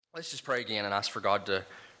Let's just pray again and ask for God to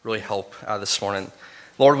really help this morning.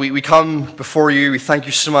 Lord, we come before you. We thank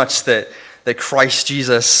you so much that Christ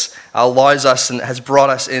Jesus allows us and has brought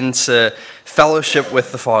us into fellowship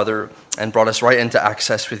with the Father and brought us right into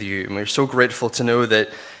access with you. And we're so grateful to know that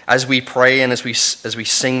as we pray and as we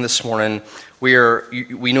sing this morning, we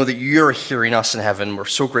know that you're hearing us in heaven. We're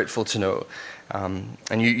so grateful to know.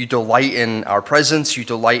 And you delight in our presence. You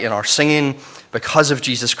delight in our singing because of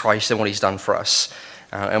Jesus Christ and what he's done for us.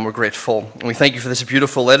 And we're grateful. And we thank you for this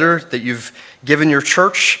beautiful letter that you've given your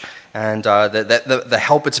church and the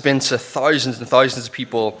help it's been to thousands and thousands of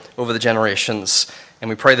people over the generations. And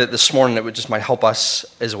we pray that this morning it might help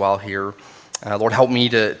us as well here. Lord, help me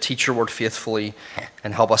to teach your word faithfully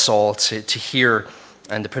and help us all to hear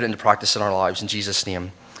and to put it into practice in our lives. In Jesus'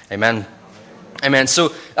 name, amen. Amen. So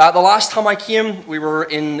the last time I came, we were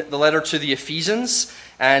in the letter to the Ephesians.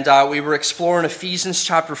 And we were exploring Ephesians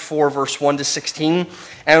chapter 4, verse 1 to 16.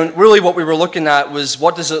 And really what we were looking at was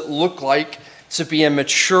what does it look like to be a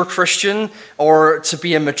mature Christian or to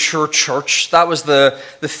be a mature church? That was the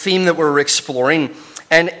theme that we were exploring.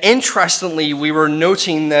 And interestingly, we were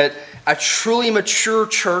noting that a truly mature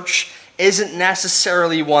church isn't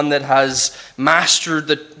necessarily one that has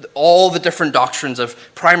mastered all the different doctrines of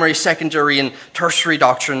primary, secondary, and tertiary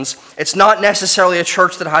doctrines. It's not necessarily a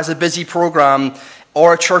church that has a busy program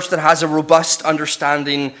or a church that has a robust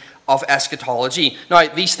understanding of eschatology. Now,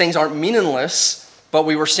 these things aren't meaningless, but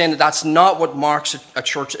we were saying that that's not what marks a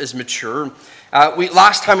church as mature.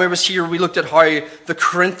 Last time I was here, we looked at how the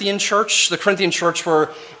Corinthian church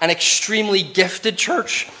were an extremely gifted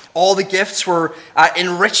church. All the gifts were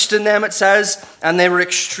enriched in them, it says, and they were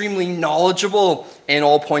extremely knowledgeable in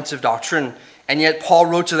all points of doctrine. And yet Paul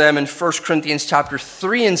wrote to them in 1 Corinthians chapter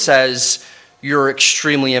 3 and says, you're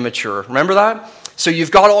extremely immature. Remember that? So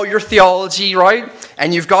you've got all your theology, right?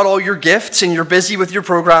 And you've got all your gifts and you're busy with your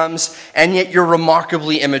programs, and yet you're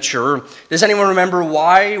remarkably immature. Does anyone remember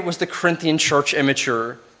why was the Corinthian church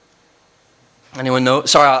immature? Anyone know?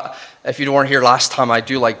 Sorry, if you weren't here last time, I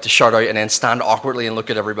do like to shout out and then stand awkwardly and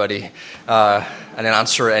look at everybody and then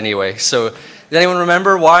answer it anyway. So does anyone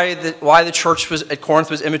remember why the church at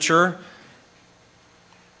Corinth was immature?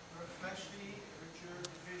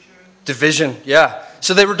 Division, yeah.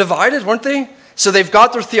 So they were divided, weren't they? So they've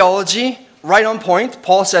got their theology right on point.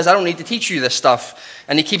 Paul says, I don't need to teach you this stuff.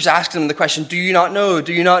 And he keeps asking them the question, do you not know?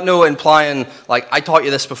 Do you not know? Implying, like, I taught you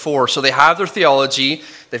this before. So they have their theology,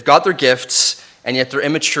 they've got their gifts, and yet they're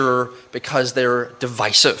immature because they're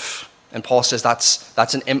divisive. And Paul says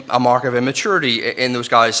that's a mark of immaturity in those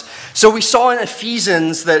guys. So we saw in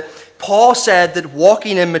Ephesians that Paul said that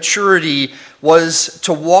walking in maturity was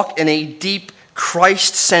to walk in a deep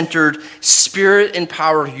Christ-centered,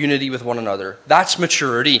 Spirit-empowered unity with one another. That's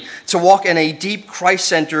maturity. To walk in a deep,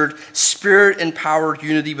 Christ-centered, Spirit-empowered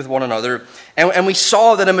unity with one another. And we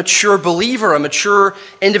saw that a mature believer, a mature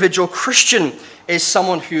individual Christian, is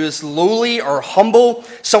someone who is lowly or humble,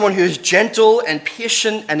 someone who is gentle and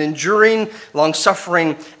patient and enduring,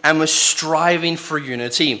 long-suffering, and was striving for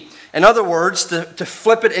unity. In other words, to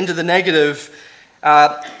flip it into the negative,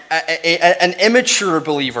 an immature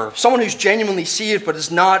believer, someone who's genuinely saved but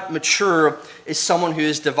is not mature, is someone who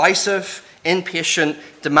is divisive, impatient,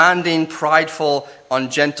 demanding, prideful,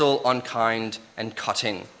 ungentle, unkind, and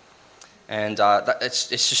cutting. And it's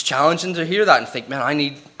just challenging to hear that and think, man,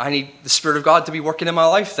 I need the Spirit of God to be working in my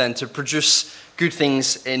life then to produce good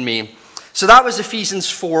things in me. So that was Ephesians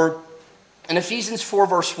 4. And Ephesians 4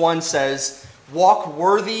 verse 1 says, walk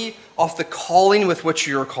worthy of the calling with which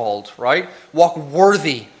you are called, right? Walk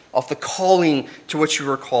worthy of the calling to which you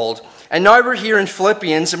are called. And now we're here in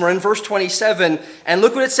Philippians, and we're in verse 27, and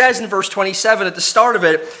look what it says in verse 27 at the start of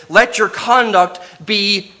it. Let your conduct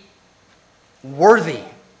be worthy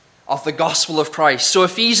of the gospel of Christ. So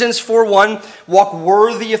Ephesians 4:1, walk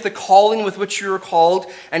worthy of the calling with which you are called.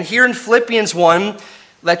 And here in Philippians 1,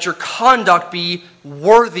 let your conduct be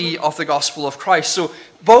worthy of the gospel of Christ. So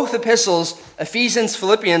both epistles, Ephesians,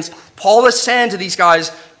 Philippians, Paul is saying to these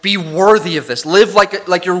guys, be worthy of this. Live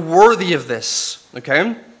like you're worthy of this.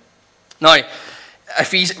 Okay? Now,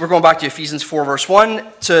 we're going back to Ephesians 4 verse 1,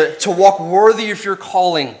 to walk worthy of your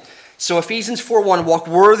calling. So Ephesians 4:1, walk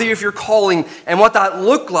worthy of your calling. And what that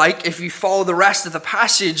looked like, if you follow the rest of the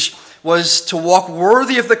passage, was to walk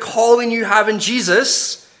worthy of the calling you have in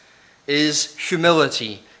Jesus is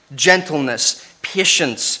humility, gentleness,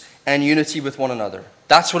 patience, and unity with one another.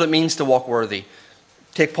 That's what it means to walk worthy.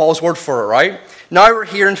 Take Paul's word for it, right? Now we're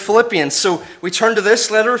here in Philippians. So we turn to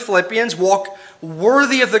this letter, Philippians, walk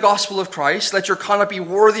worthy of the gospel of Christ. Let your conduct be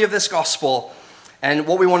worthy of this gospel. And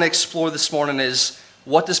what we want to explore this morning is,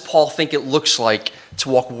 what does Paul think it looks like to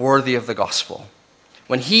walk worthy of the gospel?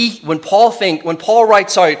 When Paul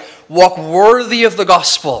writes out, walk worthy of the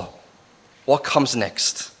gospel, what comes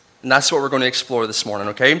next? And that's what we're going to explore this morning,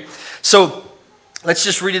 okay? So let's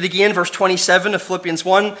just read it again, verse 27 of Philippians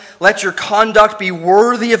 1. Let your conduct be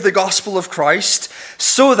worthy of the gospel of Christ,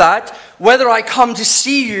 so that whether I come to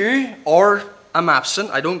see you or I'm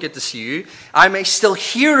absent, I don't get to see you, I may still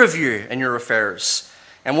hear of you and your affairs.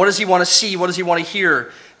 And what does he want to see? What does he want to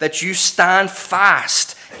hear? That you stand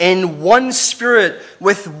fast in one spirit,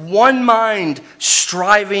 with one mind,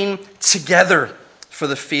 striving together for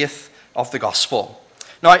the faith of the gospel.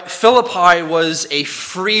 Now, Philippi was a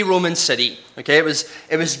free Roman city. Okay, it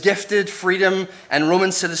was gifted freedom and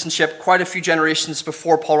Roman citizenship quite a few generations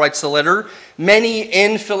before Paul writes the letter. Many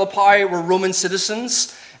in Philippi were Roman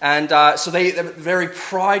citizens, and so they're very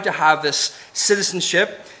proud to have this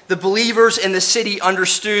citizenship. The believers in the city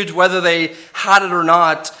understood, whether they had it or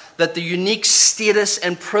not, that the unique status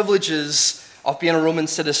and privileges of being a Roman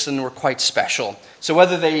citizen were quite special. So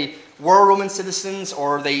whether they were Roman citizens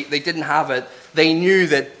or they didn't have it, they knew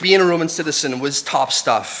that being a Roman citizen was top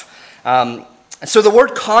stuff. And so the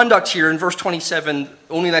word conduct here in verse 27,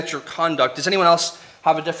 only let your conduct. Does anyone else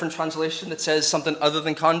have a different translation that says something other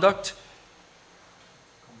than conduct?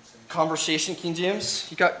 Conversation, King James.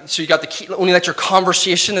 You got the key, only let your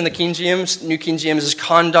conversation in the King James. New King James is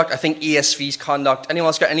conduct. I think ESV's conduct. Anyone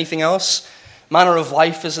else got anything else? Manner of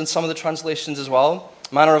life is in some of the translations as well.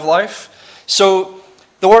 Manner of life. So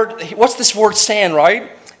the word, what's this word saying, right?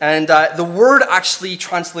 And the word actually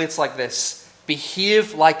translates like this: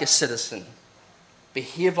 behave like a citizen.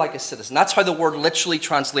 Behave like a citizen. That's how the word literally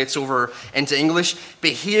translates over into English.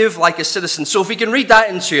 Behave like a citizen. So if we can read that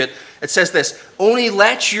into it, it says this: only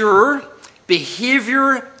let your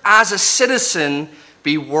behavior as a citizen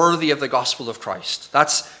be worthy of the gospel of Christ.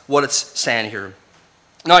 That's what it's saying here.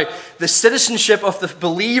 Now, the citizenship of the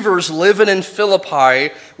believers living in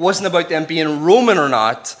Philippi wasn't about them being Roman or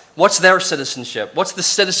not. What's their citizenship? What's the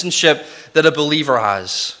citizenship that a believer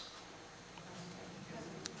has?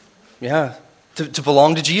 Yeah. To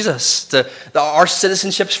belong to Jesus. Our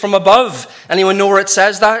citizenship's from above. Anyone know where it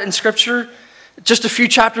says that in Scripture? Just a few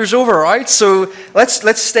chapters over, right? So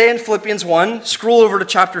let's stay in Philippians 1. Scroll over to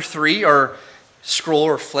chapter 3, or scroll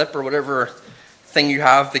or flip or whatever thing you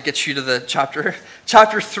have that gets you to the chapter.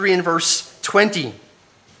 Chapter 3 and verse 20.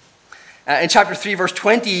 In chapter 3, verse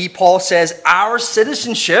 20, Paul says, our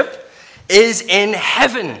citizenship is in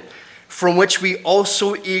heaven, from which we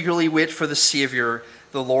also eagerly wait for the Savior,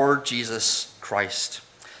 the Lord Jesus Christ.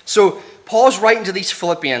 So Paul's writing to these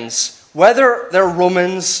Philippians, whether they're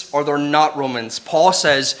Romans or they're not Romans. Paul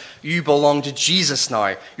says you belong to Jesus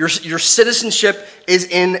now. Your citizenship is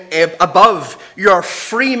in above. You are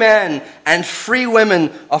free men and free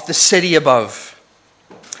women of the city above.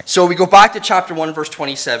 So we go back to chapter 1, verse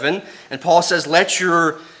 27, and Paul says, let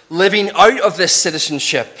your living out of this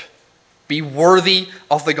citizenship be worthy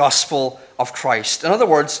of the gospel of Christ. In other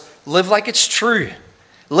words, live like it's true.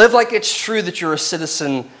 Live like it's true that you're a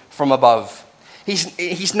citizen from above.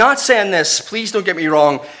 He's not saying this, please don't get me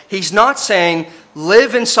wrong. He's not saying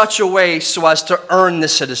live in such a way so as to earn the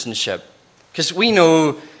citizenship. Because we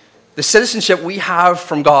know the citizenship we have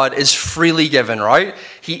from God is freely given, right?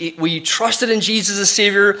 We trusted in Jesus as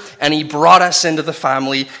Savior, and He brought us into the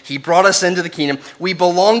family. He brought us into the kingdom. We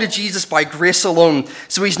belong to Jesus by grace alone.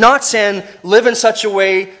 So He's not saying live in such a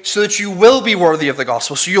way so that you will be worthy of the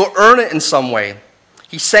gospel, so you'll earn it in some way.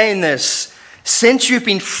 He's saying this: since you've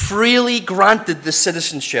been freely granted the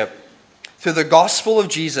citizenship through the gospel of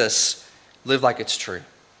Jesus, live like it's true.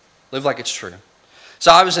 Live like it's true.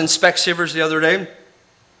 So I was in Specsavers the other day,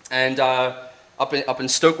 and up in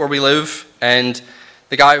Stoke where we live, and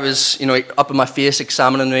the guy was, up in my face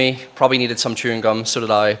examining me. Probably needed some chewing gum, so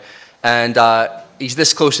did I. And he's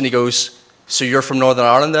this close, and he goes, "So you're from Northern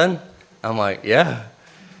Ireland, then?" I'm like, "Yeah."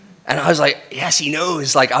 And I was like, yes, he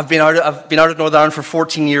knows. Like, I've been out of Northern Ireland for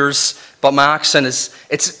 14 years, but my accent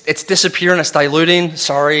it's disappearing, it's diluting.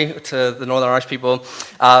 Sorry to the Northern Irish people,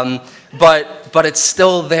 but it's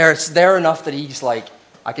still there. It's there enough that he's like,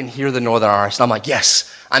 I can hear the Northern Irish, and I'm like, yes,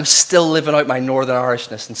 I'm still living out my Northern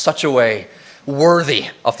Irishness in such a way worthy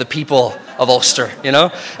of the people of Ulster,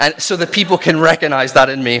 and so that people can recognize that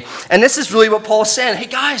in me. And this is really what Paul's saying. Hey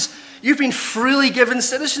guys, you've been freely given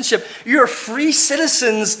citizenship. You're free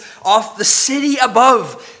citizens of the city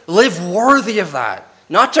above. Live worthy of that.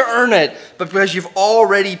 Not to earn it, but because you've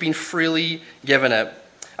already been freely given it.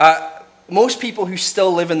 Most people who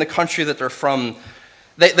still live in the country that they're from,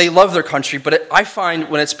 They love their country, but I find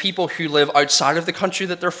when it's people who live outside of the country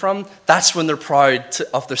that they're from, that's when they're proud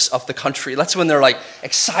of the country. That's when they're like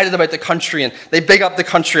excited about the country and they big up the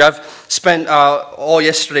country. I've spent all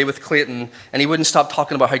yesterday with Clayton, and he wouldn't stop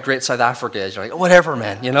talking about how great South Africa is. You're like, oh, whatever,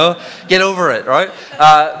 man, get over it, right?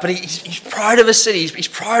 But he's proud of his city. He's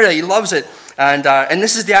proud of it. He loves it. And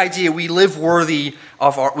this is the idea: we live worthy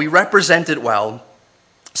of we represent it well.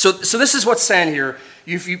 So this is what's saying here.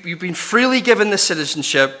 You've been freely given the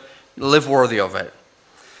citizenship, live worthy of it.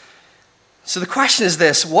 So the question is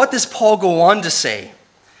this: what does Paul go on to say?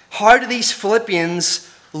 How do these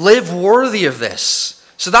Philippians live worthy of this?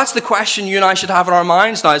 So that's the question you and I should have in our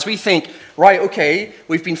minds now as we think, right, okay,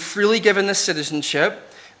 we've been freely given this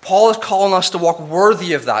citizenship. Paul is calling us to walk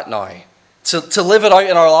worthy of that now, to live it out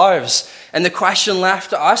in our lives. And the question left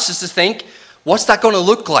to us is to think, what's that going to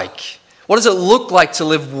look like? What does it look like to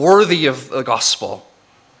live worthy of the gospel?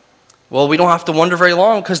 Well, we don't have to wonder very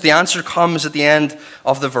long because the answer comes at the end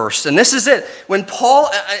of the verse. And this is it. When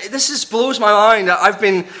Paul, blows my mind. I've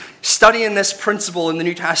been studying this principle in the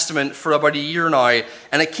New Testament for about a year now,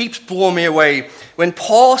 and it keeps blowing me away. When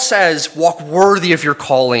Paul says, walk worthy of your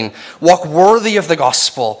calling, walk worthy of the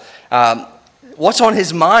gospel, what's on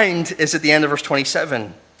his mind is at the end of verse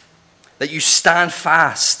 27, that you stand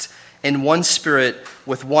fast in one spirit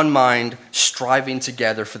with one mind, striving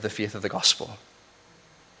together for the faith of the gospel.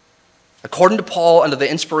 According to Paul, under the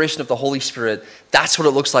inspiration of the Holy Spirit, that's what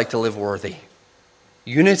it looks like to live worthy.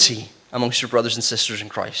 Unity amongst your brothers and sisters in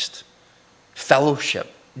Christ.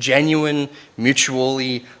 Fellowship. Genuine,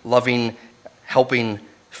 mutually loving, helping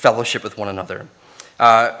fellowship with one another.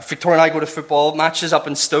 Victoria and I go to football matches up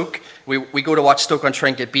in Stoke. We go to watch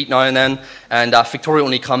Stoke-on-Trent get beat now and then. And Victoria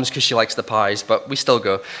only comes because she likes the pies, but we still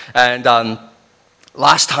go. And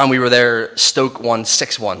last time we were there, Stoke won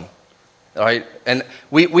 6-1. All right, and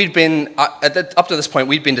we'd been, up to this point,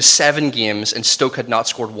 we'd been to 7 games and Stoke had not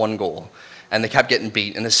scored 1 goal. And they kept getting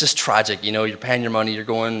beat. And it's just tragic. You're paying your money, you're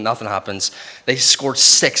going, nothing happens. They scored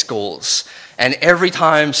 6 goals. And every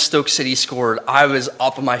time Stoke City scored, I was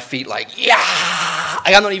up on my feet like, yeah!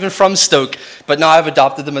 I'm not even from Stoke, but now I've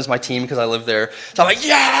adopted them as my team because I live there. So I'm like,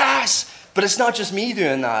 yes! But it's not just me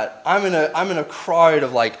doing that. I'm in a crowd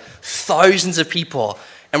of like thousands of people.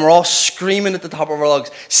 And we're all screaming at the top of our lungs,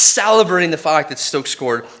 celebrating the fact that Stoke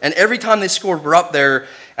scored. And every time they scored, we're up there.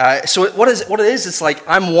 So what it is, it's like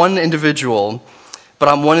I'm one individual, but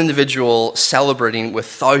I'm one individual celebrating with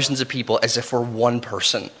thousands of people as if we're one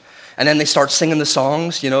person. And then they start singing the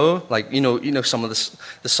songs, like some of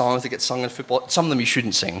the songs that get sung in football. Some of them you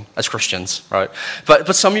shouldn't sing as Christians, right?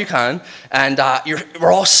 But some you can. And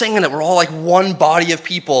we're all singing it. We're all like one body of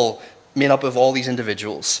people made up of all these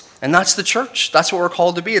individuals. And that's the church. That's what we're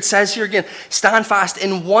called to be. It says here again, stand fast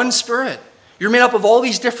in one spirit. You're made up of all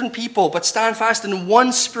these different people, but stand fast in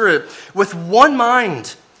one spirit with one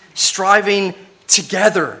mind, striving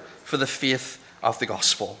together for the faith of the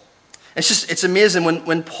gospel. It's amazing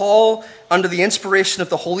when Paul, under the inspiration of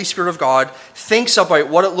the Holy Spirit of God, thinks about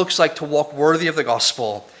what it looks like to walk worthy of the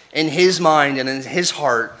gospel. In his mind and in his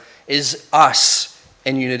heart is us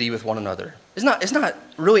in unity with one another. Isn't that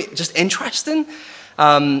really just interesting?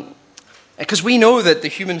 Because we know that the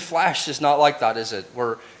human flesh is not like that, is it?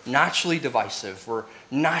 We're naturally divisive. We're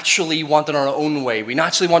naturally wanting our own way. We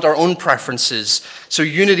naturally want our own preferences. So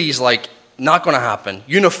unity is like not going to happen.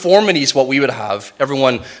 Uniformity is what we would have.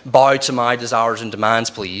 Everyone bow to my desires and demands,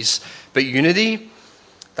 please. But unity,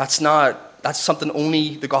 that's something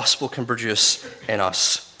only the gospel can produce in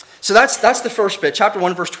us. So that's the first bit. Chapter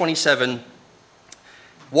 1, verse 27.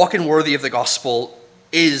 Walking worthy of the gospel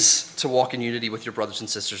is to walk in unity with your brothers and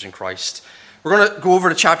sisters in Christ. We're going to go over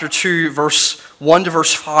to chapter 2, verse 1 to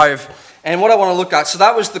verse 5. And what I want to look at, so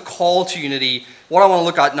that was the call to unity. What I want to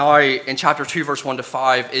look at now in chapter 2, verse 1 to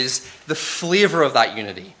 5 is the flavor of that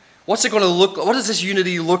unity. What's it going to look like? What does this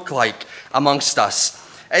unity look like amongst us?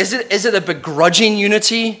 Is it a begrudging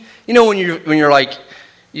unity? When you're like,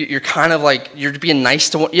 you're kind of like, you're being nice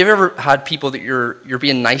to one. You've ever had people that you're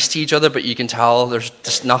being nice to each other, but you can tell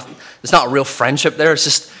there's not a real friendship there.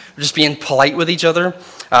 It's just being polite with each other.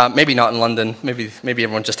 Maybe not in London. Maybe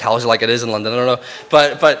everyone just tells you like it is in London. I don't know.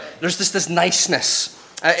 But there's this niceness.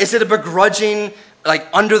 Is it a begrudging, like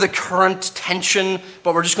under the current tension,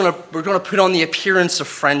 but we're gonna put on the appearance of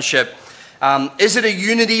friendship? Is it a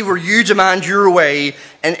unity where you demand your way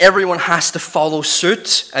and everyone has to follow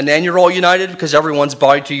suit and then you're all united because everyone's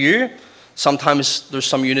bowed to you? Sometimes there's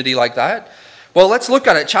some unity like that. Well, let's look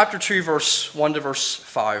at it. Chapter 2, verse 1 to verse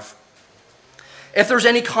 5. If there's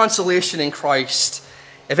any consolation in Christ,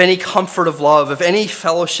 if any comfort of love, if any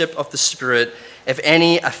fellowship of the Spirit, if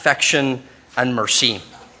any affection and mercy.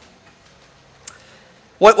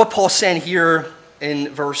 What Paul's saying here in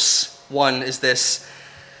verse 1 is this.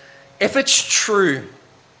 If it's true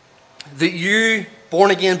that you,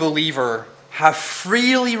 born-again believer, have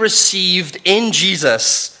freely received in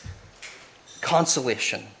Jesus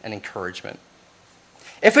consolation and encouragement,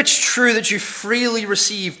 if it's true that you freely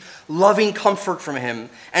received loving comfort from him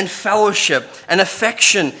and fellowship and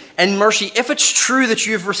affection and mercy, if it's true that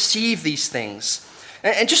you have received these things,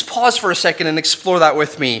 and just pause for a second and explore that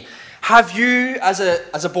with me. Have you, as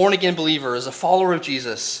a born-again believer, as a follower of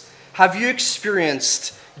Jesus, have you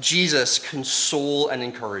experienced Jesus console and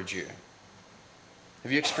encourage you?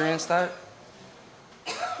 Have you experienced that?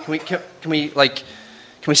 Can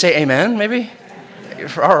we say amen, maybe?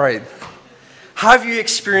 All right. Have you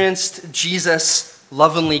experienced Jesus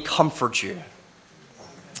lovingly comfort you?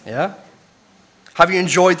 Yeah? Have you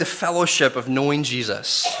enjoyed the fellowship of knowing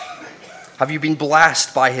Jesus? Have you been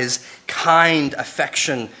blessed by his kind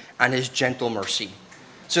affection and his gentle mercy?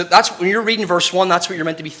 So that's when you're reading verse 1, that's what you're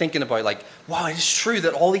meant to be thinking about. Like, wow, it is true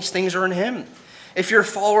that all these things are in him. If you're a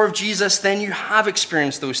follower of Jesus, then you have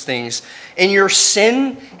experienced those things. In your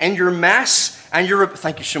sin and your mess and your...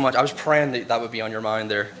 Thank you so much. I was praying that would be on your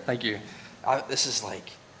mind there. Thank you. This is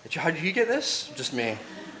like... How did you get this? Just me.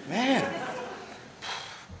 Man.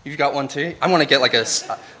 You've got one too? I'm going to get like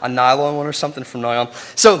a nylon one or something from now on.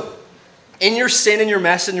 So, in your sin and your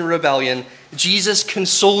mess and your rebellion, Jesus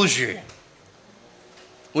consoles you.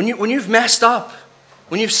 When you've messed up,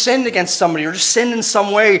 when you've sinned against somebody or just sinned in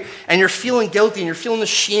some way and you're feeling guilty and you're feeling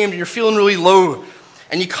ashamed and you're feeling really low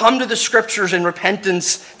and you come to the scriptures in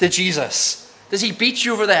repentance to Jesus, does he beat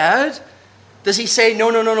you over the head? Does he say,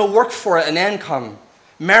 no, work for it and then come?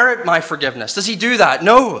 Merit my forgiveness. Does he do that?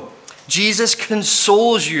 No. Jesus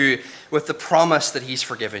consoles you with the promise that he's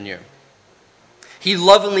forgiven you. He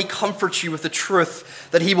lovingly comforts you with the truth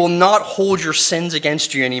that he will not hold your sins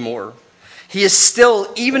against you anymore. He is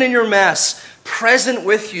still, even in your mess, present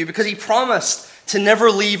with you because he promised to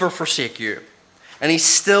never leave or forsake you. And he's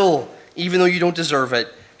still, even though you don't deserve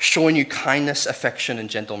it, showing you kindness, affection,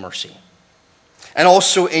 and gentle mercy. And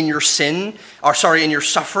also in your in your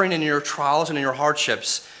suffering and in your trials and in your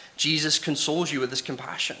hardships, Jesus consoles you with his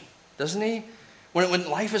compassion, doesn't he? When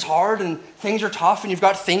life is hard and things are tough and you've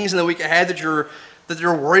got things in the week ahead that you're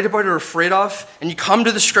worried about or afraid of, and you come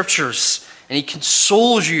to the scriptures and he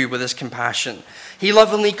consoles you with his compassion. He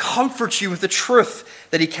lovingly comforts you with the truth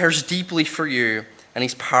that he cares deeply for you and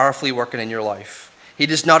he's powerfully working in your life. He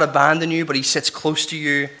does not abandon you, but he sits close to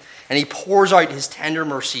you and he pours out his tender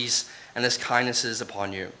mercies and his kindnesses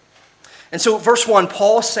upon you. And so verse 1,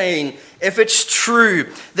 Paul's saying, if it's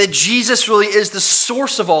true that Jesus really is the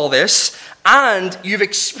source of all this and you've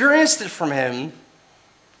experienced it from him,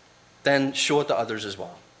 then show it to others as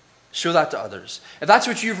well. Show that to others. If that's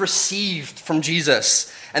what you've received from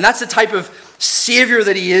Jesus, and that's the type of Savior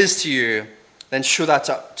that he is to you, then show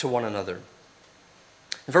that to one another.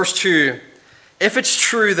 Verse 2, if it's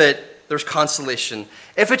true that there's consolation,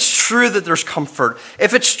 if it's true that there's comfort,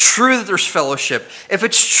 if it's true that there's fellowship, if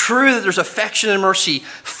it's true that there's affection and mercy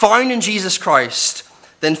found in Jesus Christ,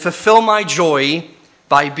 then fulfill my joy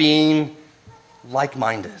by being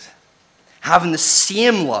like-minded, having the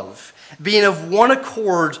same love, being of one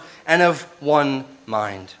accord and of one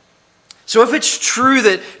mind. So if it's true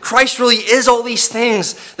that Christ really is all these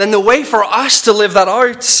things, then the way for us to live that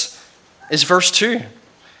out is verse 2.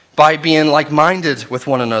 By being like-minded with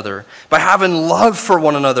one another, by having love for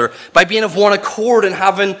one another, by being of one accord and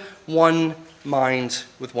having one mind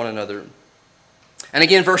with one another. And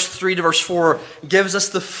again, verse 3 to verse 4 gives us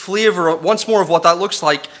the flavor once more of what that looks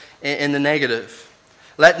like in the negative.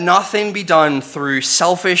 Let nothing be done through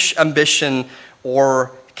selfish ambition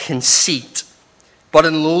or conceit, but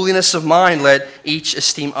in lowliness of mind let each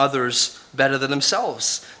esteem others better than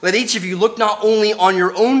themselves. Let each of you look not only on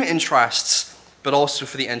your own interests, but also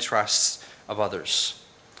for the interests of others.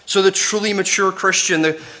 So the truly mature Christian,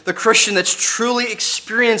 the Christian that's truly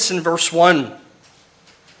experienced in verse 1,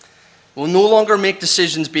 will no longer make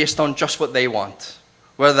decisions based on just what they want,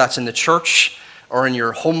 whether that's in the church or in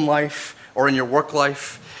your home life or in your work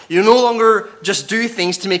life. You no longer just do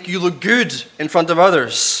things to make you look good in front of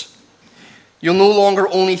others. You'll no longer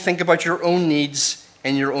only think about your own needs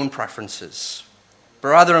and your own preferences, but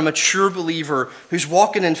rather a mature believer who's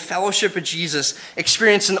walking in fellowship with Jesus,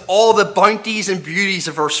 experiencing all the bounties and beauties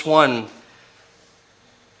of verse 1,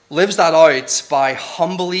 lives that out by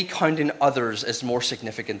humbly counting others as more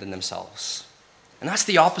significant than themselves. And that's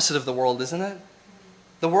the opposite of the world, isn't it?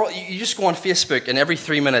 The world, you just go on Facebook and every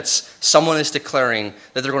 3 minutes someone is declaring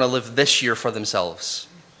that they're going to live this year for themselves.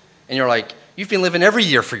 And you're like, you've been living every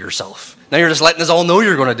year for yourself. Now you're just letting us all know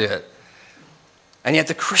you're going to do it. And yet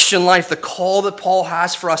the Christian life, the call that Paul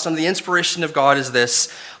has for us under the inspiration of God is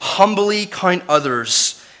this: humbly count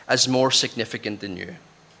others as more significant than you.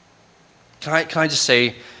 Can I just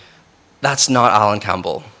say, that's not Alan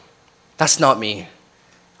Campbell. That's not me.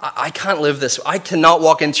 I can't live this. I cannot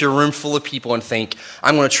walk into a room full of people and think,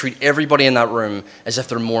 I'm going to treat everybody in that room as if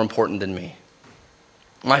they're more important than me.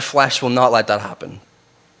 My flesh will not let that happen.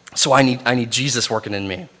 So I need Jesus working in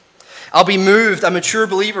me. I'll be moved. A mature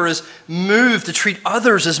believer is moved to treat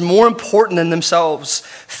others as more important than themselves,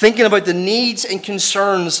 thinking about the needs and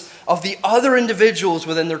concerns of the other individuals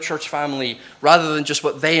within their church family rather than just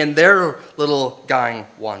what they and their little gang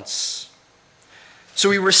wants. So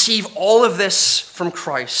we receive all of this from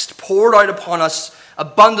Christ, poured out upon us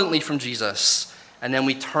abundantly from Jesus, and then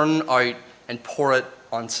we turn out and pour it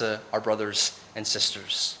onto our brothers and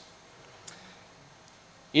sisters.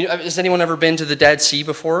 Has anyone ever been to the Dead Sea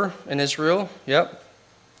before in Israel? Yep.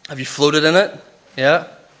 Have you floated in it? Yeah.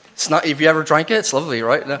 It's not. Have you ever drank it? It's lovely,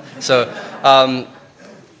 right? No. So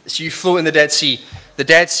you float in the Dead Sea. The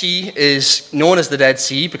Dead Sea is known as the Dead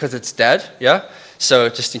Sea because it's dead. Yeah. So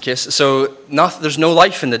just in case. So there's no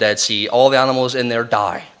life in the Dead Sea. All the animals in there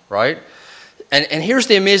die. Right. And here's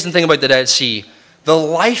the amazing thing about the Dead Sea: the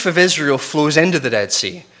life of Israel flows into the Dead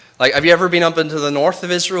Sea. Like, have you ever been up into the north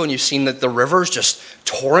of Israel and you've seen that the rivers, just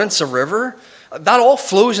torrents of river? That all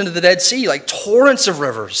flows into the Dead Sea, like torrents of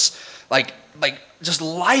rivers. Like just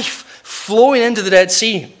life flowing into the Dead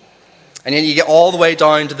Sea. And then you get all the way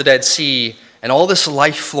down to the Dead Sea and all this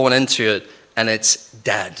life flowing into it, and it's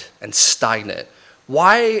dead and stagnant.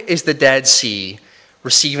 Why is the Dead Sea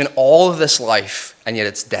receiving all of this life and yet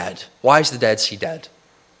it's dead? Why is the Dead Sea dead?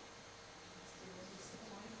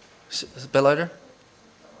 Is it a bit louder?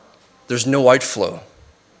 There's no outflow.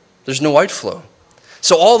 There's no outflow.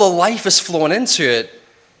 So all the life is flowing into it,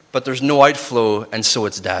 but there's no outflow, and so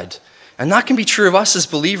it's dead. And that can be true of us as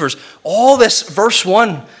believers. All this verse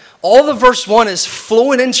 1, all the verse 1 is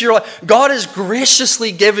flowing into your life. God has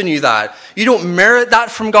graciously given you that. You don't merit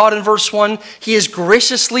that from God in verse 1. He is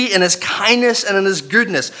graciously, in his kindness and in his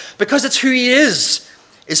goodness, because it's who he is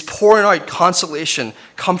pouring out consolation,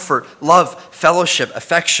 comfort, love, fellowship,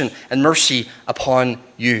 affection, and mercy upon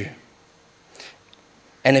you.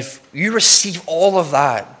 And if you receive all of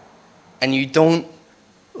that and you don't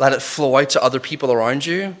let it flow out to other people around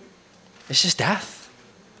you, it's just death.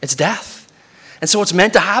 It's death. And so what's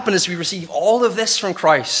meant to happen is we receive all of this from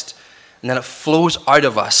Christ, and then it flows out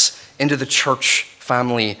of us into the church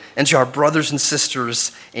family, into our brothers and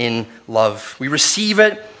sisters in love. We receive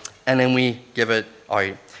it, and then we give it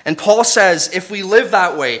out. And Paul says, if we live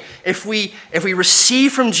that way, if we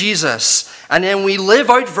receive from Jesus, and then we live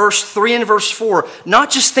out verse 3 and verse 4, not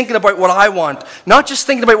just thinking about what I want, not just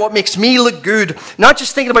thinking about what makes me look good, not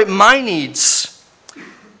just thinking about my needs,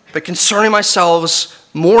 but concerning myself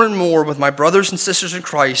more and more with my brothers and sisters in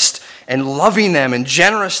Christ, and loving them, and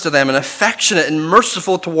generous to them, and affectionate and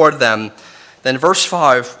merciful toward them, then verse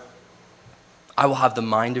 5, I will have the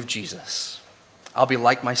mind of Jesus. I'll be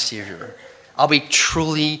like my Savior. I'll be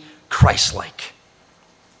truly Christ-like.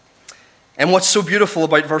 And what's so beautiful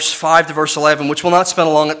about verse 5 to verse 11, which we'll not spend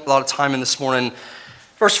a lot of time in this morning,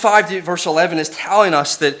 verse 5 to verse 11 is telling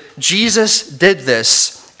us that Jesus did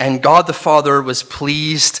this, and God the Father was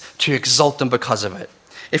pleased to exalt him because of it.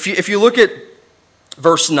 If you look at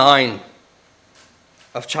verse 9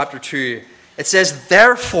 of chapter 2, it says,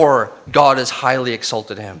 therefore God has highly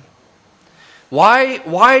exalted him.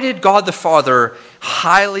 Why did God the Father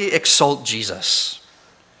highly exalt Jesus?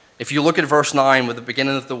 If you look at verse 9, with the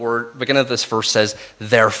beginning of this verse says,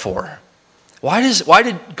 therefore. Why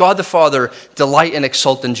did God the Father delight in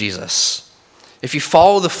exalting Jesus? If you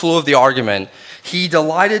follow the flow of the argument, he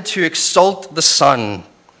delighted to exalt the Son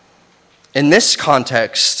in this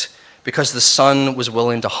context because the Son was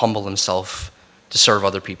willing to humble himself to serve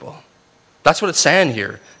other people. That's what it's saying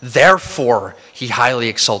here. Therefore, he highly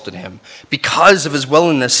exalted him because of his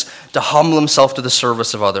willingness to humble himself to the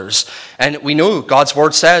service of others. And we know God's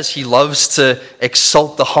word says he loves to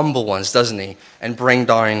exalt the humble ones, doesn't he? And bring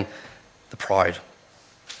down the proud.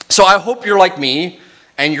 So I hope you're like me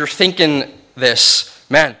and you're thinking this,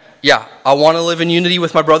 man, yeah, I want to live in unity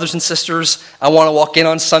with my brothers and sisters. I want to walk in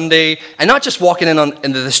on Sunday, and not just walking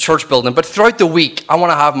into this church building, but throughout the week, I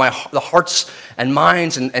want to have the hearts and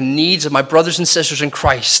minds and needs of my brothers and sisters in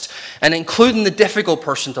Christ, and including the difficult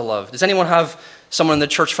person to love. Does anyone have someone in the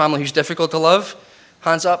church family who's difficult to love?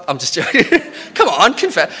 Hands up. I'm just joking. Come on,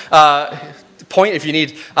 confess. Point if you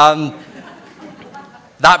need.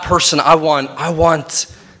 That person, I want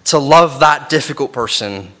to love that difficult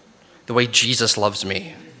person the way Jesus loves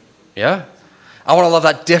me. Yeah? I want to love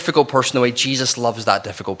that difficult person the way Jesus loves that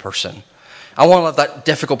difficult person. I want to love that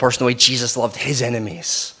difficult person the way Jesus loved his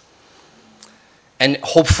enemies. And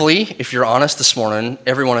hopefully, if you're honest this morning,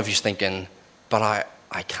 every one of you's thinking, but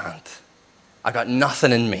I can't. I got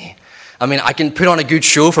nothing in me. I mean, I can put on a good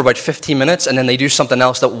show for about 15 minutes and then they do something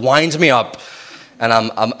else that winds me up and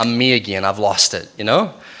I'm me again. I've lost it, you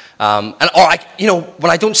know?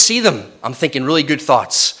 When I don't see them, I'm thinking really good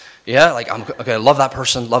thoughts. Yeah, like, okay, love that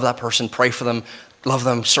person, pray for them, love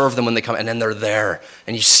them, serve them when they come, and then they're there,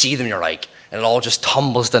 and you see them, you're like, and it all just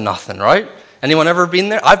tumbles to nothing, right? Anyone ever been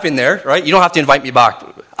there? I've been there, right? You don't have to invite me back.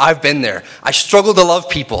 I've been there. I struggle to love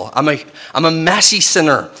people. I'm a messy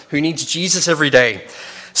sinner who needs Jesus every day.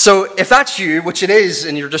 So if that's you, which it is,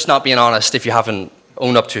 and you're just not being honest if you haven't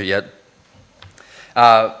owned up to it yet,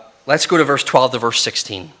 let's go to verse 12 to verse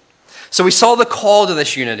 16. So we saw the call to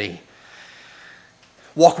this unity.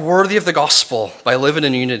 Walk worthy of the gospel by living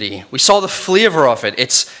in unity. We saw the flavor of it.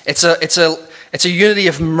 It's a unity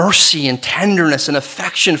of mercy and tenderness and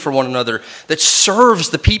affection for one another that serves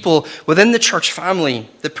the people within the church family,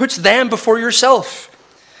 that puts them before yourself.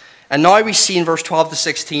 And now we see in verse 12 to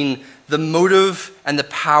 16 the motive and the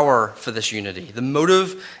power for this unity. The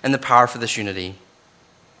motive and the power for this unity.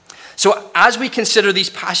 So as we consider these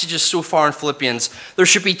passages so far in Philippians, there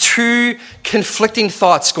should be two conflicting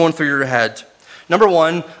thoughts going through your head. Number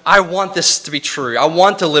one, I want this to be true. I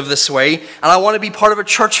want to live this way, and I want to be part of a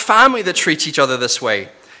church family that treats each other this way.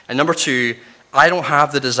 And number two, I don't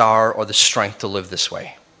have the desire or the strength to live this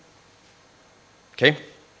way. Okay?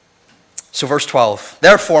 So verse 12,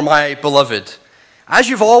 therefore, my beloved, as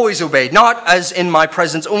you've always obeyed, not as in my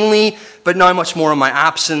presence only, but now much more in my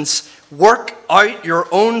absence, work out your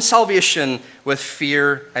own salvation with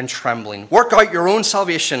fear and trembling. Work out your own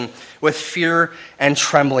salvation with fear and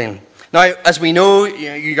trembling. Now, as we know,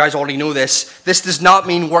 you guys already know this does not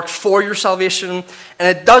mean work for your salvation,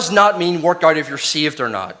 and it does not mean work out if you're saved or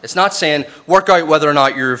not. It's not saying work out whether or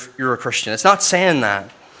not you're a Christian. It's not saying that.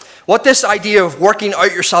 What this idea of working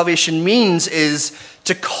out your salvation means is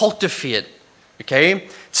to cultivate, okay?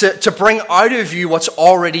 To bring out of you what's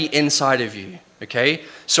already inside of you, okay?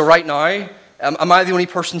 So right now, am I the only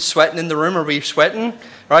person sweating in the room? Are we sweating?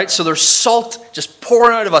 Right? So there's salt just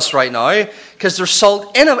pouring out of us right now because there's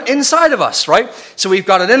salt inside of us, right? So we've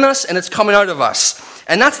got it in us and it's coming out of us.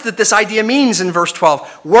 And that's what this idea means in verse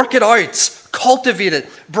 12. Work it out, cultivate it,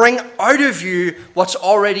 bring out of you what's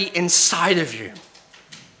already inside of you.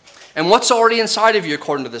 And what's already inside of you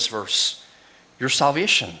according to this verse? Your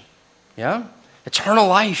salvation, yeah? Eternal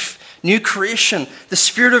life. New creation, the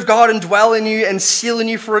Spirit of God indwell in you and seal in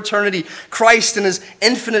you for eternity. Christ in his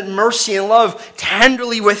infinite mercy and love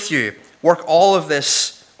tenderly with you. Work all of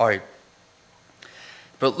this out.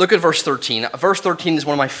 But look at verse 13. Verse 13 is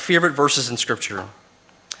one of my favorite verses in Scripture.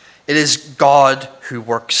 It is God who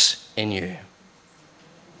works in you,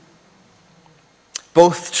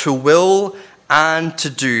 both to will and to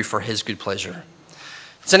do for his good pleasure.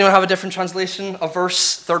 Does anyone have a different translation of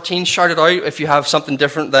verse 13? Shout it out if you have something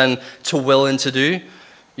different than to will and to do.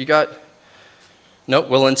 You got? No,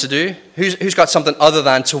 will and to do. Who's got something other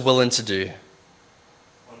than to will and to do?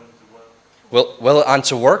 Will and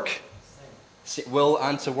to work. Will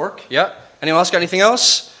and to work. Yeah. Anyone else got anything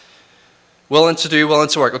else? Will and to do, will and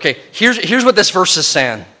to work. Okay. Here's what this verse is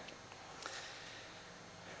saying.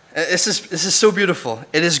 This is so beautiful.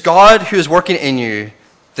 It is God who is working in you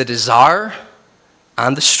the desire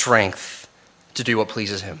and the strength to do what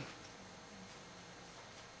pleases him.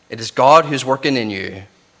 It is God who's working in you.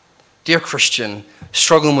 Dear Christian,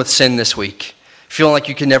 struggling with sin this week, feeling like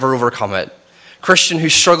you can never overcome it. Christian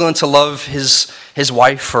who's struggling to love his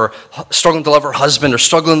wife, or struggling to love her husband, or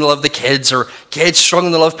struggling to love the kids, or kids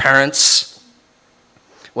struggling to love parents.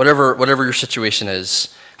 Whatever your situation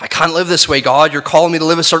is. I can't live this way, God. You're calling me to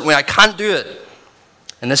live a certain way. I can't do it.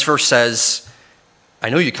 And this verse says, I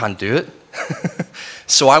know you can't do it.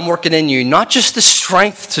 So I'm working in you, not just the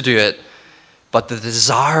strength to do it, but the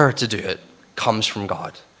desire to do it comes from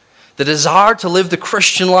God. The desire to live the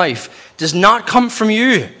Christian life does not come from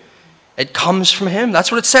you. It comes from him.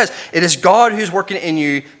 That's what it says. It is God who's working in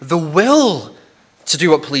you the will to do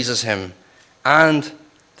what pleases him and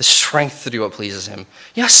the strength to do what pleases him.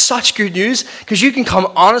 Yes, such good news, because you can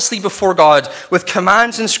come honestly before God with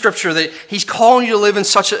commands in Scripture that he's calling you to live in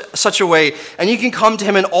such a way, and you can come to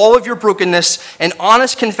him in all of your brokenness and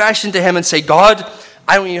honest confession to him and say, God,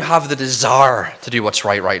 I don't even have the desire to do what's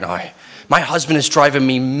right now. My husband is driving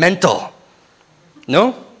me mental.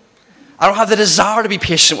 No? I don't have the desire to be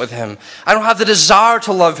patient with him. I don't have the desire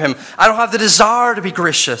to love him. I don't have the desire to be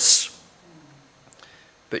gracious.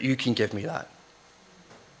 But you can give me that.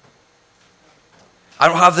 I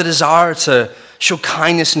don't have the desire to show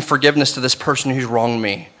kindness and forgiveness to this person who's wronged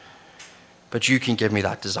me. but you can give me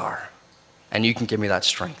that desire, and you can give me that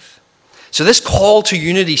strength. So this call to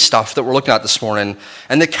unity stuff that we're looking at this morning,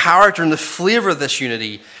 and the character and the flavor of this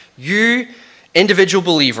unity, you, individual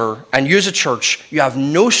believer, and you as a church, you have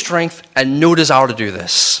no strength and no desire to do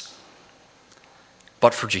this,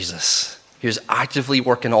 but for Jesus. He is actively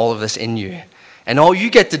working all of this in you. And all you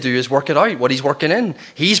get to do is work it out, what he's working in.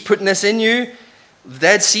 He's putting this in you, the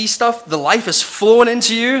Dead Sea stuff, the life is flowing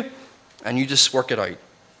into you, and you just work it out.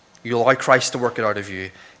 You allow Christ to work it out of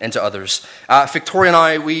you into others. Victoria and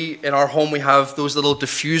I, in our home, we have those little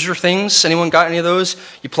diffuser things. Anyone got any of those?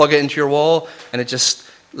 You plug it into your wall, and it just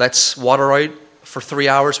lets water out for 3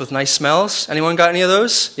 hours with nice smells. Anyone got any of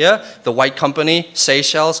those? Yeah? The White Company,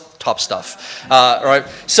 Seychelles, top stuff. All right.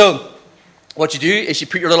 So what you do is you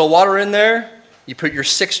put your little water in there, you put your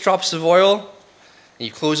 6 drops of oil, and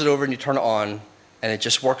you close it over and you turn it on, and it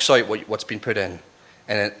just works out what's been put in.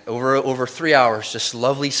 And over 3 hours, just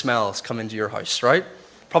lovely smells come into your house, right?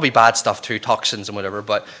 Probably bad stuff too, toxins and whatever,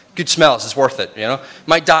 but good smells, it's worth it, you know?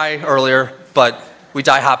 Might die earlier, but we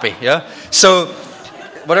die happy, yeah? So,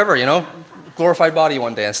 whatever, you know? Glorified body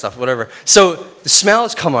one day and stuff, whatever. So, the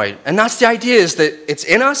smells come out, and that's the idea, is that it's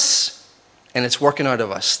in us, and it's working out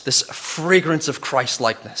of us. This fragrance of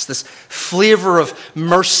Christ-likeness, this flavor of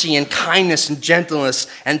mercy and kindness and gentleness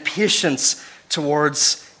and patience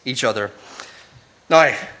towards each other.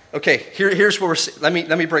 Now, okay, here's where let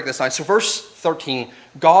me break this down. So verse 13,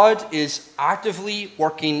 God is actively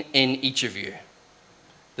working in each of you,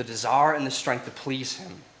 the desire and the strength to please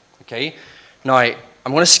him. Okay? Now, I'm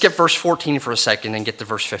going to skip verse 14 for a second and get to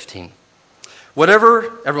verse 15.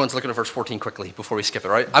 Everyone's looking at verse 14 quickly before we skip it,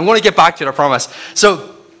 right? I'm going to get back to it, I promise.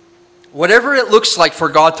 So, whatever it looks like for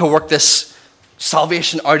God to work this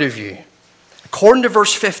salvation out of you, according to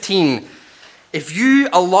verse 15, if you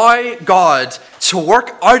allow God to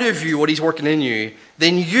work out of you what he's working in you,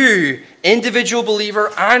 then you, individual believer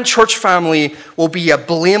and church family, will be a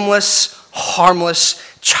blameless, harmless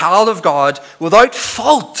child of God without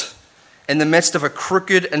fault in the midst of a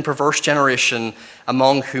crooked and perverse generation,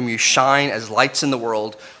 among whom you shine as lights in the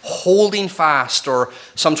world, holding fast, or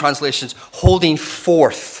some translations, holding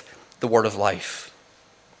forth the word of life.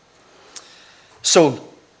 So,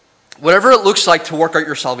 whatever it looks like to work out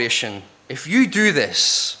your salvation, if you do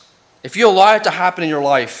this, if you allow it to happen in your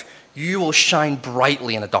life, you will shine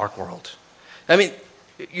brightly in a dark world. I mean,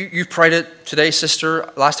 you prayed it today, sister.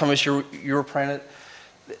 Last time I was here, you were praying it.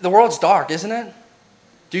 The world's dark, isn't it?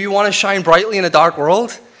 Do you want to shine brightly in a dark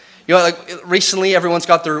world? You know, like recently everyone's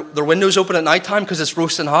got their windows open at nighttime because it's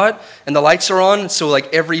roasting hot and the lights are on. So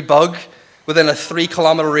like every bug within a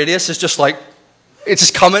 3-kilometer radius is just like, it's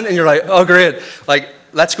just coming and you're like, oh great. Like,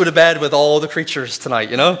 let's go to bed with all the creatures tonight,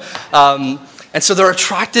 you know? And so they're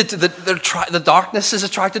attracted to the darkness is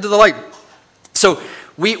attracted to the light. So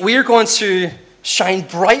we are going to shine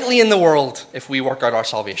brightly in the world if we work out our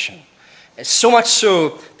salvation. It's so much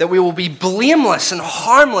so that we will be blameless and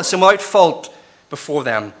harmless and without fault before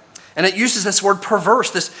them. And it uses this word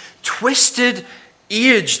perverse, this twisted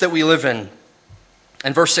age that we live in.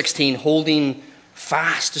 And verse 16, holding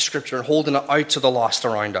fast to Scripture and holding it out to the lost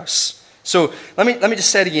around us. So let me just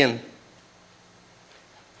say it again.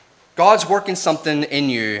 God's working something in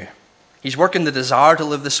you. He's working the desire to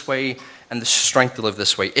live this way and the strength to live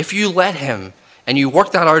this way. If you let him and you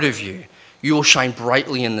work that out of you, you will shine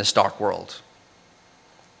brightly in this dark world.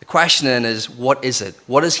 The question then is, what is it?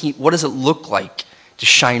 What does it look like to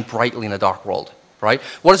shine brightly in a dark world? Right?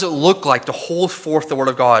 What does it look like to hold forth the word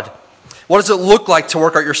of God? What does it look like to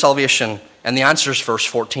work out your salvation? And the answer is verse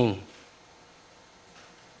 14.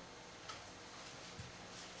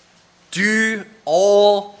 Do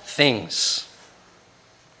all things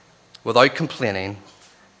without complaining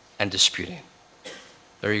and disputing.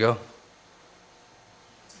 There you go.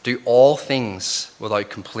 Do all things without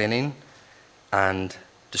complaining and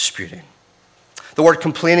disputing. The word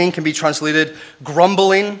complaining can be translated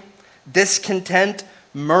grumbling, discontent,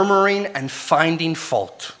 murmuring, and finding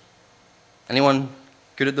fault. Anyone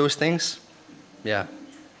good at those things? Yeah.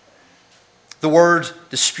 The word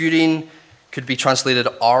disputing could be translated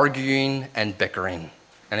arguing and bickering.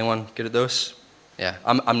 Anyone good at those? Yeah,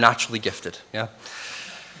 I'm naturally gifted, yeah.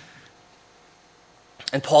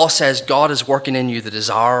 And Paul says God is working in you the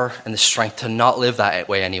desire and the strength to not live that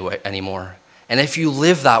way anymore. And if you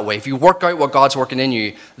live that way, if you work out what God's working in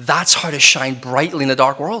you, that's how to shine brightly in the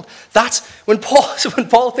dark world. That's when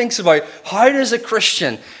Paul thinks about how does a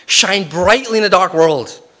Christian shine brightly in a dark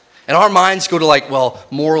world? And our minds go to like, well,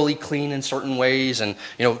 morally clean in certain ways and,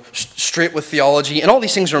 you know, straight with theology. And all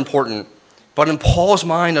these things are important. But in Paul's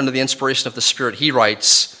mind, under the inspiration of the Spirit, he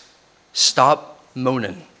writes, stop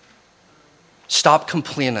moaning. Stop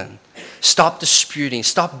complaining. stop disputing,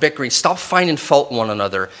 stop bickering, stop finding fault in one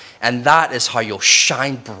another. And that is how you'll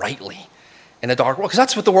shine brightly in the dark world. Because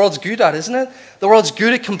that's what the world's good at, isn't it? The world's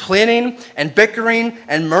good at complaining and bickering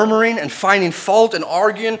and murmuring and finding fault and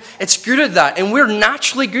arguing. It's good at that, and we're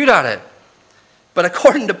naturally good at it. But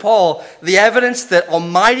according to Paul, the evidence that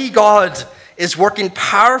Almighty God is working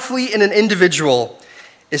powerfully in an individual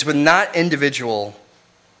is when that individual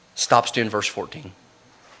stops doing verse 14.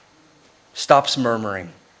 Stops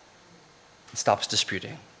murmuring. And stops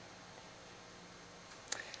disputing.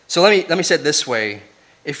 So let me say it this way.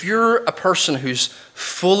 If you're a person who's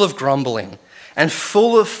full of grumbling and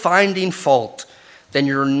full of finding fault, then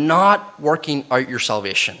you're not working out your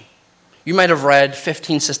salvation. You might have read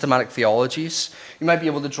 15 systematic theologies. You might be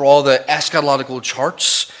able to draw the eschatological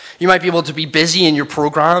charts. You might be able to be busy in your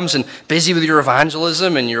programs and busy with your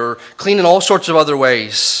evangelism, and you're clean in all sorts of other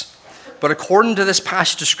ways. But according to this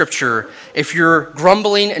passage of Scripture, if you're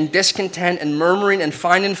grumbling and discontent and murmuring and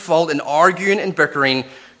finding fault and arguing and bickering,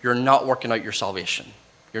 you're not working out your salvation.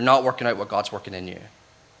 You're not working out what God's working in you.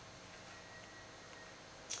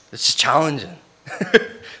 It's just challenging.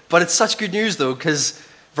 But it's such good news, though, because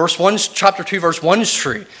chapter 2, verse 1 is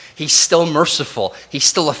true. He's still merciful. He's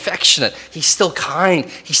still affectionate. He's still kind.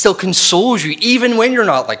 He still consoles you, even when you're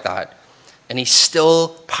not like that. And he's still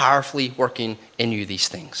powerfully working in you these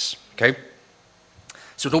things. Okay?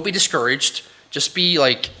 So don't be discouraged. Just be,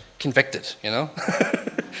 convicted,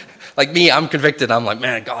 Like me, I'm convicted. I'm like,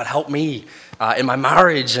 man, God, help me in my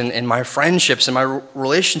marriage and in my friendships and my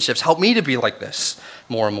relationships. Help me to be like this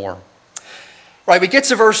more and more. Right, we get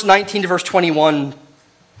to verse 19 to verse 21,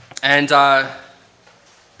 and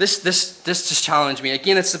this just challenged me.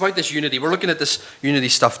 Again, it's about this unity. We're looking at this unity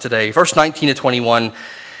stuff today. Verse 19 to 21,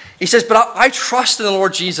 he says, "But I trust in the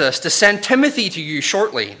Lord Jesus to send Timothy to you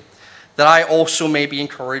shortly, that I also may be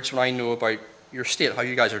encouraged when I know about your state," how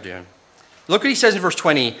you guys are doing. Look what he says in verse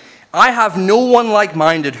 20. "I have no one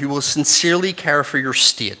like-minded who will sincerely care for your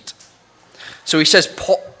state." So he says,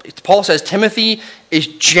 Paul says, Timothy is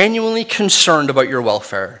genuinely concerned about your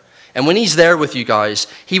welfare. And when he's there with you guys,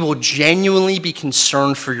 he will genuinely be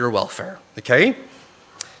concerned for your welfare. Okay?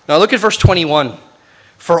 Now look at verse 21.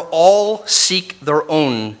 "For all seek their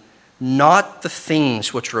own, not the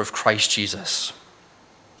things which are of Christ Jesus."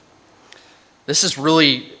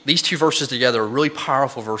 These two verses together are really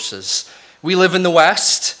powerful verses. We live in the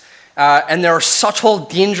West, and there are subtle,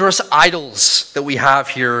 dangerous idols that we have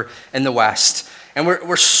here in the West. And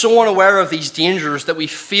we're so unaware of these dangers that we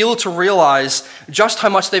fail to realize just how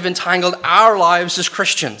much they've entangled our lives as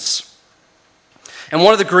Christians. And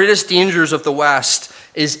one of the greatest dangers of the West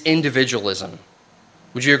is individualism.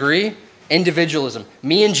 Would you agree? Individualism.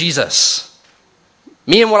 Me and Jesus.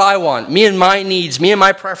 Me and what I want. Me and my needs. Me and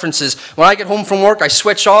my preferences. When I get home from work, I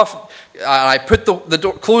switch off. I put the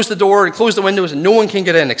door, close the door and close the windows, and no one can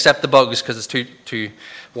get in except the bugs because it's too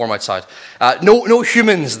warm outside. No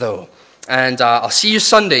humans, though. And I'll see you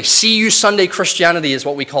Sunday. See you Sunday Christianity is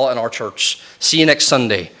what we call it in our church. See you next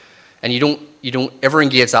Sunday. And you don't ever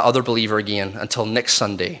engage that other believer again until next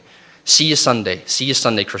Sunday. See you Sunday. See you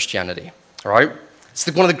Sunday Christianity. All right? It's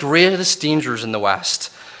one of the greatest dangers in the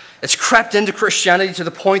West. It's crept into Christianity to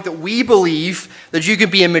the point that we believe that you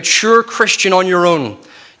can be a mature Christian on your own.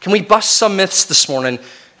 Can we bust some myths this morning?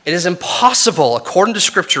 It is impossible, according to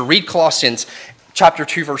Scripture. Read Colossians chapter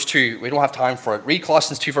 2, verse 2. We don't have time for it. Read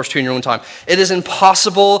Colossians 2, verse 2 in your own time. It is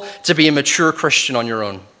impossible to be a mature Christian on your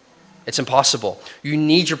own. It's impossible. You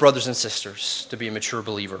need your brothers and sisters to be a mature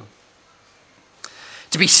believer.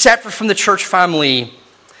 To be separate from the church family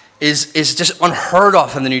is just unheard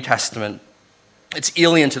of in the New Testament. It's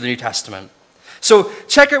alien to the New Testament. So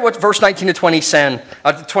check out what verse 19 to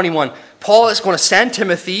 21. Paul is going to send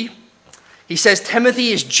Timothy. He says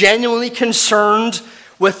Timothy is genuinely concerned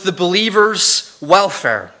with the believer's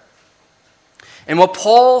welfare. And what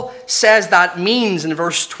Paul says that means in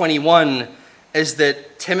verse 21 is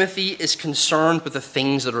that Timothy is concerned with the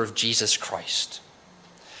things that are of Jesus Christ.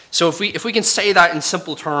 So if we can say that in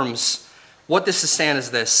simple terms, what this is saying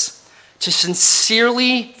is this. To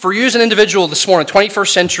sincerely, for you as an individual this morning,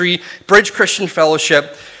 21st century, Bridge Christian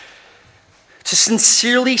Fellowship, to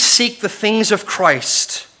sincerely seek the things of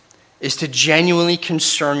Christ is to genuinely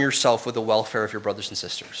concern yourself with the welfare of your brothers and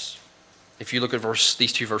sisters. If you look at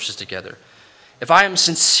these two verses together. If I am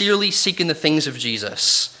sincerely seeking the things of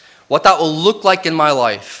Jesus, what that will look like in my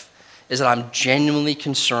life is that I'm genuinely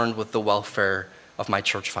concerned with the welfare of my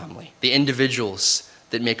church family, the individuals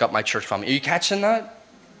that make up my church family. Are you catching that?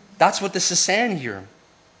 That's what this is saying here.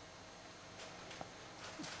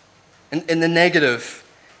 In the negative,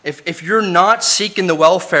 if you're not seeking the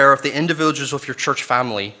welfare of the individuals of your church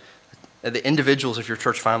family, the individuals of your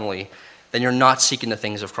church family, then you're not seeking the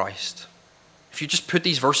things of Christ. If you just put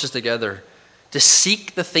these verses together, to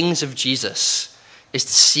seek the things of Jesus is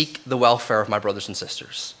to seek the welfare of my brothers and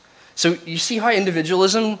sisters. So you see how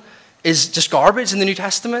individualism is just garbage in the New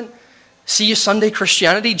Testament? See you Sunday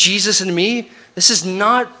Christianity, Jesus and me. This is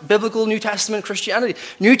not biblical New Testament Christianity.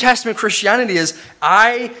 New Testament Christianity is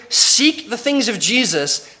I seek the things of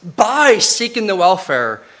Jesus by seeking the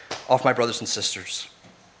welfare of my brothers and sisters.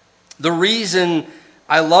 The reason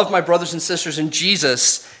I love my brothers and sisters in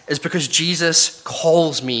Jesus is because Jesus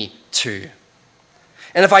calls me to.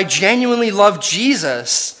 And if I genuinely love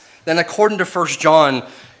Jesus, then according to 1 John,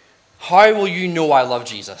 how will you know I love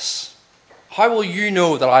Jesus? How will you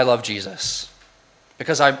know that I love Jesus?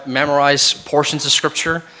 Because I memorize portions of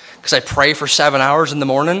Scripture? Because I pray for 7 hours in the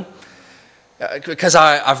morning? Because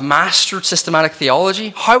I've mastered systematic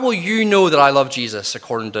theology? How will you know that I love Jesus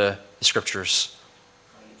according to the Scriptures?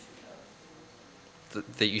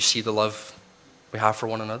 That you see the love we have for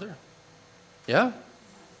one another? Yeah?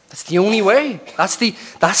 That's the only way. That's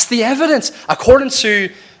the evidence. According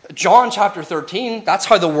to John chapter 13, that's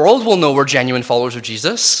how the world will know we're genuine followers of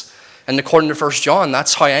Jesus. And according to 1 John,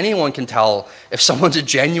 that's how anyone can tell if someone's a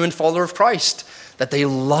genuine follower of Christ, that they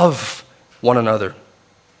love one another.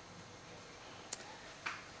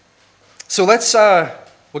 So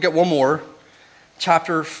we'll get one more.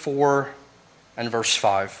 Chapter 4 and verse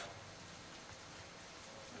 5.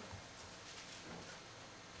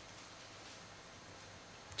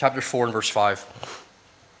 Chapter 4 and verse 5.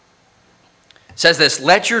 It says this,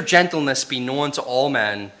 let your gentleness be known to all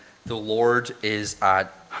men, the Lord is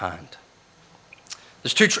at hand.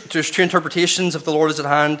 There's two interpretations of the Lord is at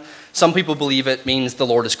hand. Some people believe it means the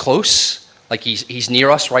Lord is close, like he's near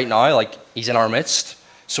us right now, like he's in our midst,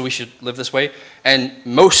 so we should live this way. And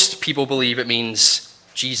most people believe it means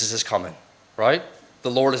Jesus is coming, right? The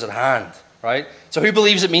Lord is at hand, right? So who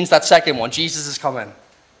believes it means that second one, Jesus is coming?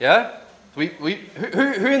 Yeah? Who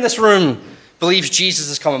in this room believes Jesus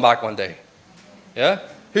is coming back one day? Yeah?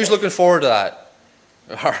 Who's looking forward to that?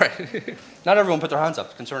 All right. Not everyone put their hands up.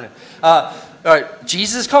 It's concerning. All right.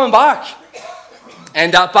 Jesus is coming back.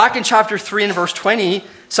 And back in chapter 3 and verse 20,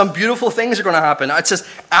 some beautiful things are going to happen. It says,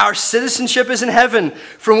 our citizenship is in heaven,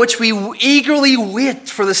 from which we eagerly wait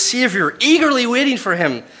for the Savior, eagerly waiting for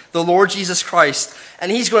him, the Lord Jesus Christ. And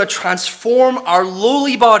he's going to transform our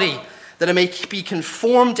lowly body, that it may be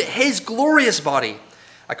conformed to his glorious body,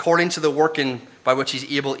 according to the working by which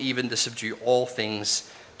he's able even to subdue all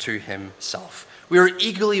things to himself. We are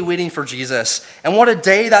eagerly waiting for Jesus. And what a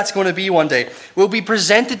day that's going to be one day. We'll be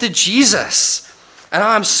presented to Jesus. And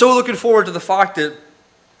I'm so looking forward to the fact that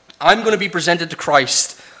I'm going to be presented to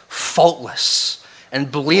Christ faultless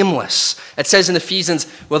and blameless. It says in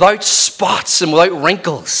Ephesians, without spots and without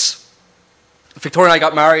wrinkles. Victoria and I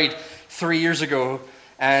got married 3 years ago.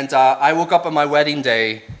 And I woke up on my wedding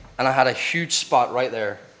day, and I had a huge spot right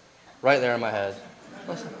there in my head.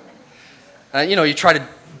 And you try to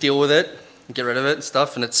deal with it and get rid of it and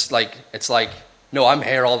stuff, and it's like, no, I'm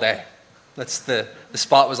here all day. That's the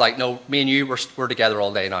spot was like, no, me and you, we're together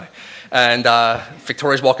all day now. And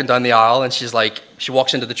Victoria's walking down the aisle, and she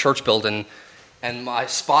walks into the church building, and my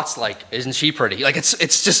spot's like, isn't she pretty? Like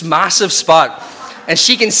it's just massive spot, and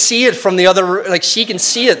she can see it from the other, like she can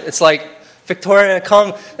see it. It's like, Victoria,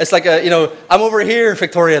 come. It's like I'm over here,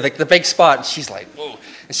 Victoria, the big spot. And she's like, whoa.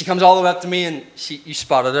 And she comes all the way up to me, and you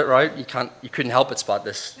spotted it, right? You couldn't help but spot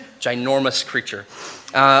this ginormous creature.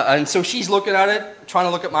 And so she's looking at it, trying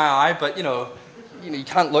to look at my eye, but you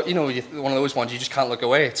can't look. One of those ones you just can't look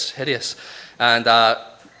away. It's hideous. And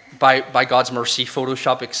by God's mercy,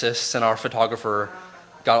 Photoshop exists, and our photographer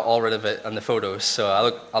got all rid of it on the photos. So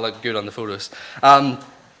I look good on the photos.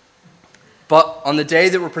 But on the day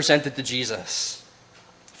that we're presented to Jesus,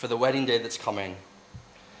 for the wedding day that's coming,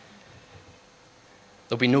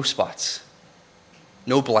 there'll be no spots,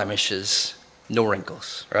 no blemishes, no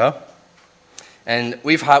wrinkles, right? And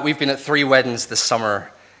we've been at 3 weddings this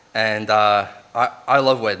summer, and I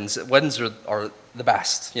love weddings. Weddings are the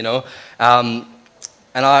best, And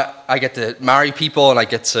I get to marry people, and I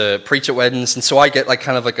get to preach at weddings, and so I get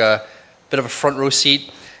kind of a bit of a front row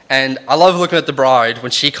seat. And I love looking at the bride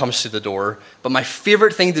when she comes through the door. But my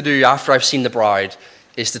favorite thing to do after I've seen the bride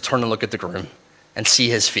is to turn and look at the groom and see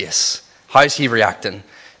his face. How's he reacting?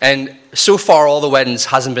 And so far, all the weddings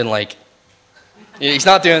hasn't been like, he's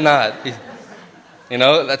not doing that.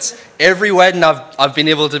 That's every wedding I've been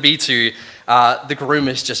able to be to, the groom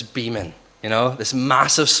is just beaming. This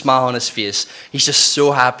massive smile on his face. He's just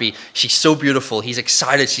so happy. She's so beautiful. He's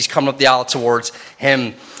excited. She's coming up the aisle towards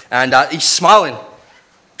him. And he's smiling.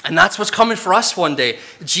 And that's what's coming for us one day.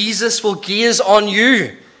 Jesus will gaze on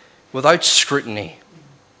you without scrutiny.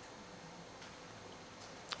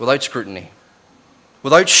 Without scrutiny.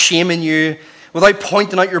 Without shaming you, without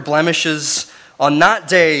pointing out your blemishes. On that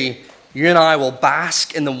day, you and I will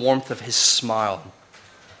bask in the warmth of his smile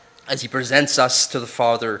as he presents us to the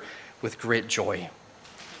Father with great joy.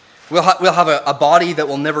 We'll have a body that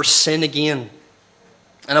will never sin again,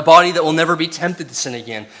 and a body that will never be tempted to sin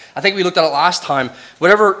again. I think we looked at it last time.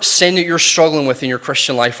 Whatever sin that you're struggling with in your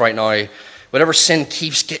Christian life right now, whatever sin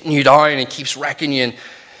keeps getting you down and keeps wrecking you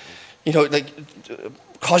and, like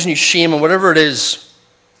causing you shame and whatever it is,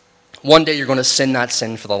 one day you're going to sin that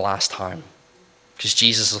sin for the last time because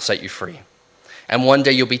Jesus will set you free. And one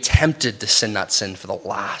day you'll be tempted to sin that sin for the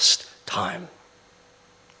last time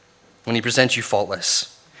when he presents you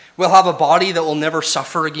faultless. We'll have a body that will never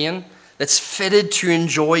suffer again, that's fitted to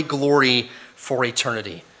enjoy glory for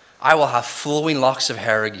eternity. I will have flowing locks of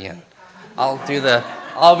hair again. I'll be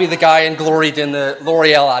the guy in glory doing the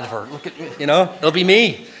L'Oreal advert. Look at me, it'll be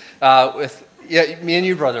me. Me and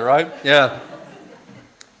you, brother, right? Yeah.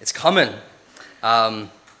 It's coming.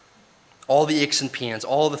 All the aches and pains,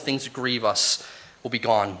 all the things that grieve us will be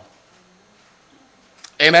gone.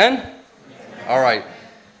 Amen? Amen. All right.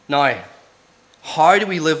 Now, how do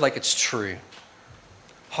we live like it's true?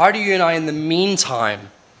 How do you and I, in the meantime,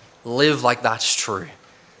 live like that's true?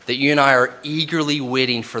 That you and I are eagerly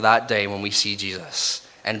waiting for that day when we see Jesus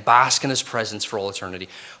and bask in his presence for all eternity.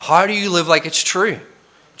 How do you live like it's true?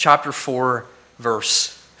 Chapter 4, verse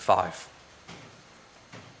 5.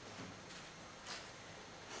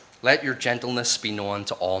 Let your gentleness be known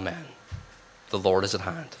to all men. The Lord is at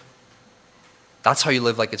hand. That's how you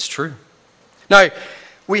live like it's true. Now,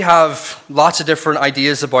 we have lots of different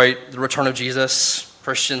ideas about the return of Jesus.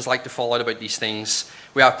 Christians like to fall out about these things.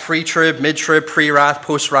 We have pre-trib, mid-trib, pre-wrath,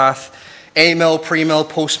 post-wrath, A-mill, pre-mill,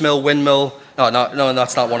 post-mill, windmill. No,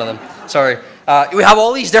 that's not one of them. Sorry. We have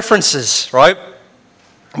all these differences, right?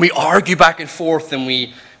 We argue back and forth and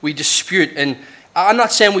we dispute. And I'm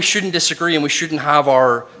not saying we shouldn't disagree and we shouldn't have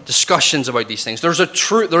our discussions about these things. There is a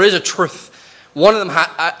truth. One of them,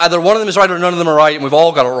 either one of them is right or none of them are right, and we've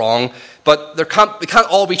all got it wrong. But they can't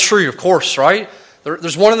all be true, of course, right?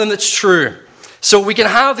 There's one of them that's true. So we can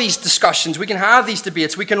have these discussions, we can have these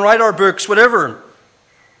debates, we can write our books, whatever.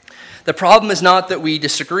 The problem is not that we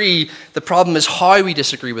disagree. The problem is how we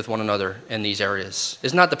disagree with one another in these areas.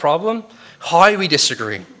 Isn't that the problem? How we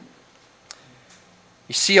disagree.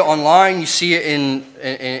 You see it online, you see it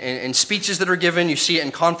in speeches that are given, you see it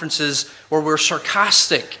in conferences where we're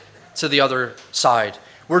sarcastic to the other side.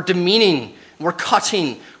 We're demeaning, we're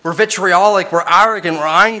cutting, we're vitriolic, we're arrogant, we're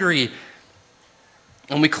angry.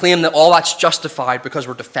 And we claim that all that's justified because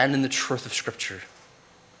we're defending the truth of Scripture.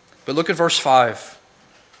 But look at verse 5.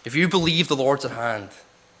 If you believe the Lord's at hand,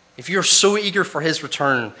 if you're so eager for his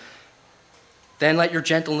return, then let your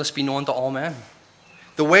gentleness be known to all men.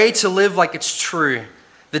 The way to live like it's true,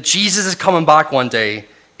 that Jesus is coming back one day,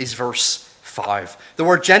 is verse 5. The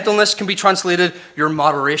word gentleness can be translated your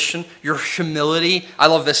moderation, your humility. I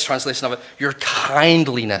love this translation of it. Your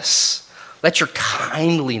kindliness. Let your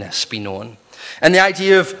kindliness be known. And the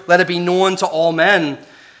idea of let it be known to all men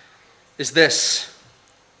is this.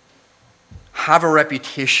 Have a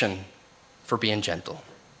reputation for being gentle.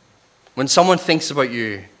 When someone thinks about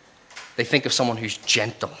you, they think of someone who's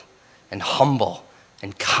gentle and humble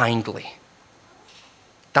and kindly.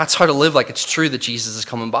 That's how to live like it's true that Jesus is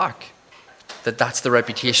coming back. That's the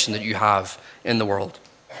reputation that you have in the world.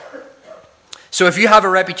 So if you have a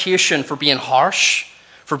reputation for being harsh,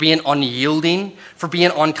 for being unyielding, for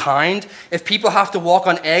being unkind, if people have to walk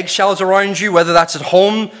on eggshells around you, whether that's at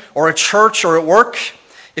home or at church or at work,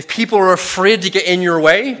 if people are afraid to get in your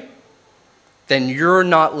way, then you're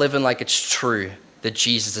not living like it's true that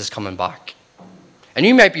Jesus is coming back. And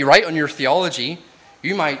you might be right on your theology.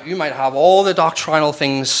 You might have all the doctrinal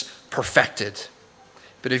things perfected.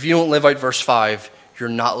 But if you don't live out verse 5, you're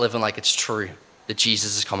not living like it's true that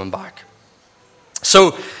Jesus is coming back.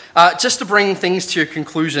 So, just to bring things to a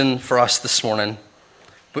conclusion for us this morning,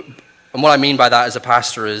 and what I mean by that as a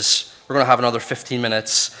pastor is, we're going to have another 15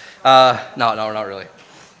 minutes. No, we're not really.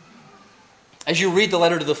 As you read the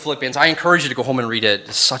letter to the Philippians, I encourage you to go home and read it.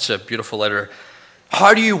 It's such a beautiful letter.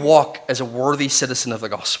 How do you walk as a worthy citizen of the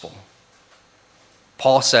gospel?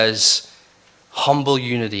 Paul says, humble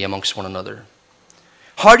unity amongst one another.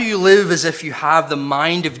 How do you live as if you have the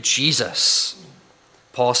mind of Jesus?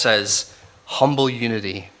 Paul says, humble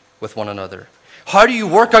unity with one another. How do you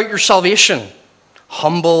work out your salvation?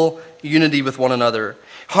 Humble unity with one another.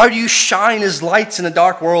 How do you shine as lights in a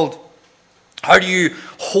dark world? How do you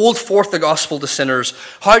hold forth the gospel to sinners?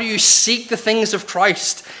 How do you seek the things of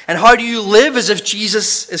Christ? And how do you live as if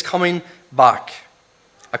Jesus is coming back?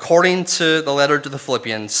 According to the letter to the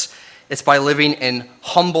Philippians, it's by living in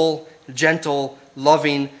humble, gentle,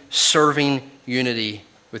 loving, serving unity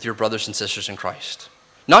with your brothers and sisters in Christ.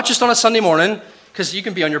 Not just on a Sunday morning, because you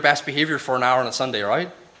can be on your best behavior for an hour on a Sunday, right?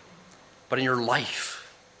 But in your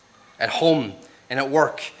life, at home, and at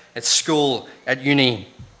work, at school, at uni,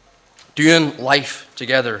 doing life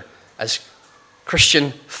together as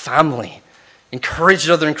Christian family. Encourage each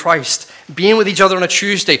other in Christ, being with each other on a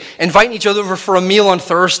Tuesday, inviting each other over for a meal on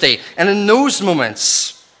Thursday, and in those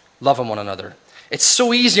moments, loving one another. It's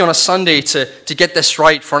so easy on a Sunday to get this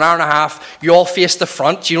right. For an hour and a half, you all face the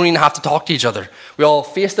front. You don't even have to talk to each other. We all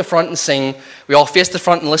face the front and sing. We all face the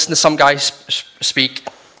front and listen to some guy speak.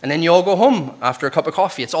 And then you all go home after a cup of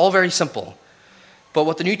coffee. It's all very simple. But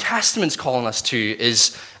what the New Testament's calling us to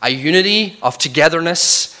is a unity of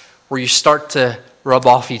togetherness where you start to rub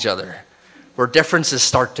off each other, where differences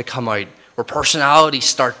start to come out, where personalities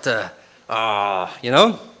start to,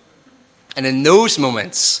 And in those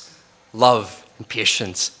moments, love and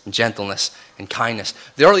patience and gentleness and kindness.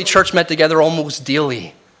 The early church met together almost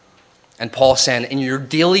daily. And Paul saying, in your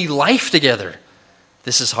daily life together,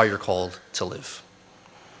 this is how you're called to live.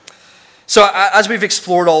 So as we've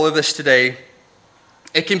explored all of this today,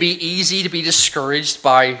 it can be easy to be discouraged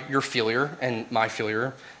by your failure and my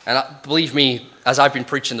failure. And believe me, as I've been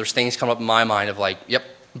preaching, there's things come up in my mind of like, yep,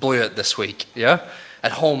 blew it this week, yeah?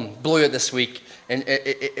 At home, blew it this week, and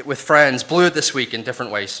with friends, blew it this week in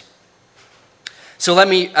different ways. So let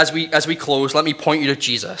me, as we close, let me point you to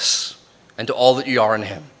Jesus and to all that you are in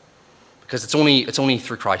him. Because it's only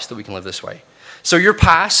through Christ that we can live this way. So your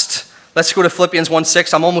past, let's go to Philippians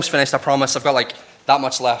 1:6. I'm almost finished, I promise. I've got like that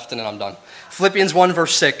much left and then I'm done. Philippians 1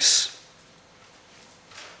 verse 6.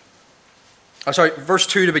 Verse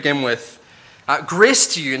 2 to begin with.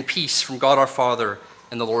 Grace to you and peace from God our Father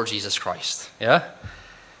and the Lord Jesus Christ. Yeah?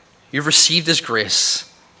 You've received his grace.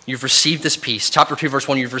 You've received this peace. Chapter 2, verse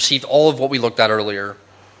 1, you've received all of what we looked at earlier.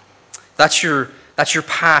 That's your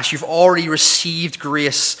past. You've already received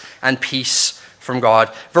grace and peace from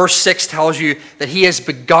God. Verse 6 tells you that he has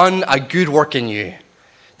begun a good work in you.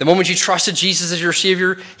 The moment you trusted Jesus as your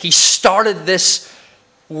Savior, he started this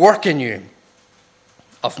work in you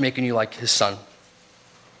of making you like his Son.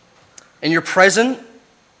 In your present,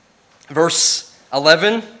 verse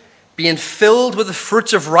 11, being filled with the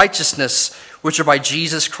fruits of righteousness, which are by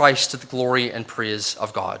Jesus Christ to the glory and praise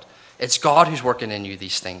of God. It's God who's working in you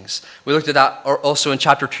these things. We looked at that also in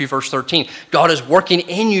chapter 2, verse 13. God is working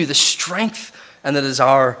in you the strength and the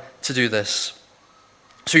desire to do this.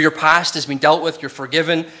 So your past has been dealt with, you're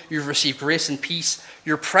forgiven, you've received grace and peace.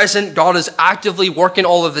 Your present, God is actively working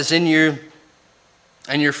all of this in you,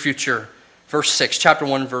 and your future. Verse 6, chapter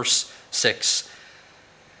 1, verse 6.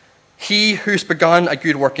 He who's begun a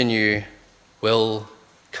good work in you will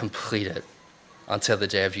complete it until the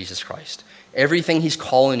day of Jesus Christ. Everything he's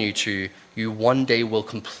calling you to, you one day will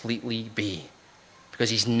completely be. Because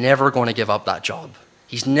he's never going to give up that job.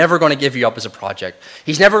 He's never going to give you up as a project.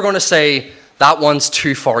 He's never going to say, that one's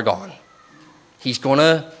too far gone. He's going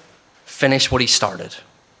to finish what he started.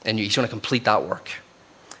 And he's going to complete that work.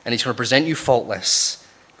 And he's going to present you faultless,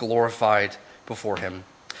 glorified before him.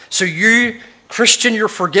 So you, Christian, you're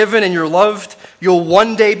forgiven and you're loved. You'll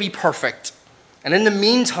one day be perfect. And in the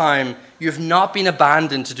meantime, you have not been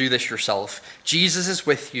abandoned to do this yourself. Jesus is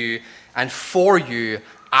with you and for you,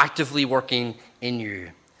 actively working in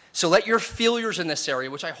you. So let your failures in this area,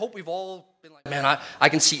 which I hope we've all been like, man, I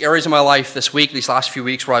can see areas in my life this week, these last few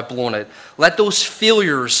weeks where I've blown it. Let those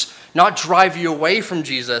failures not drive you away from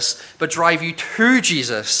Jesus, but drive you to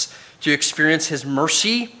Jesus to experience his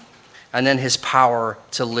mercy and then his power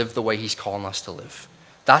to live the way he's calling us to live.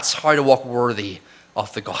 That's how to walk worthy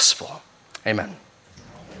of the gospel. Amen.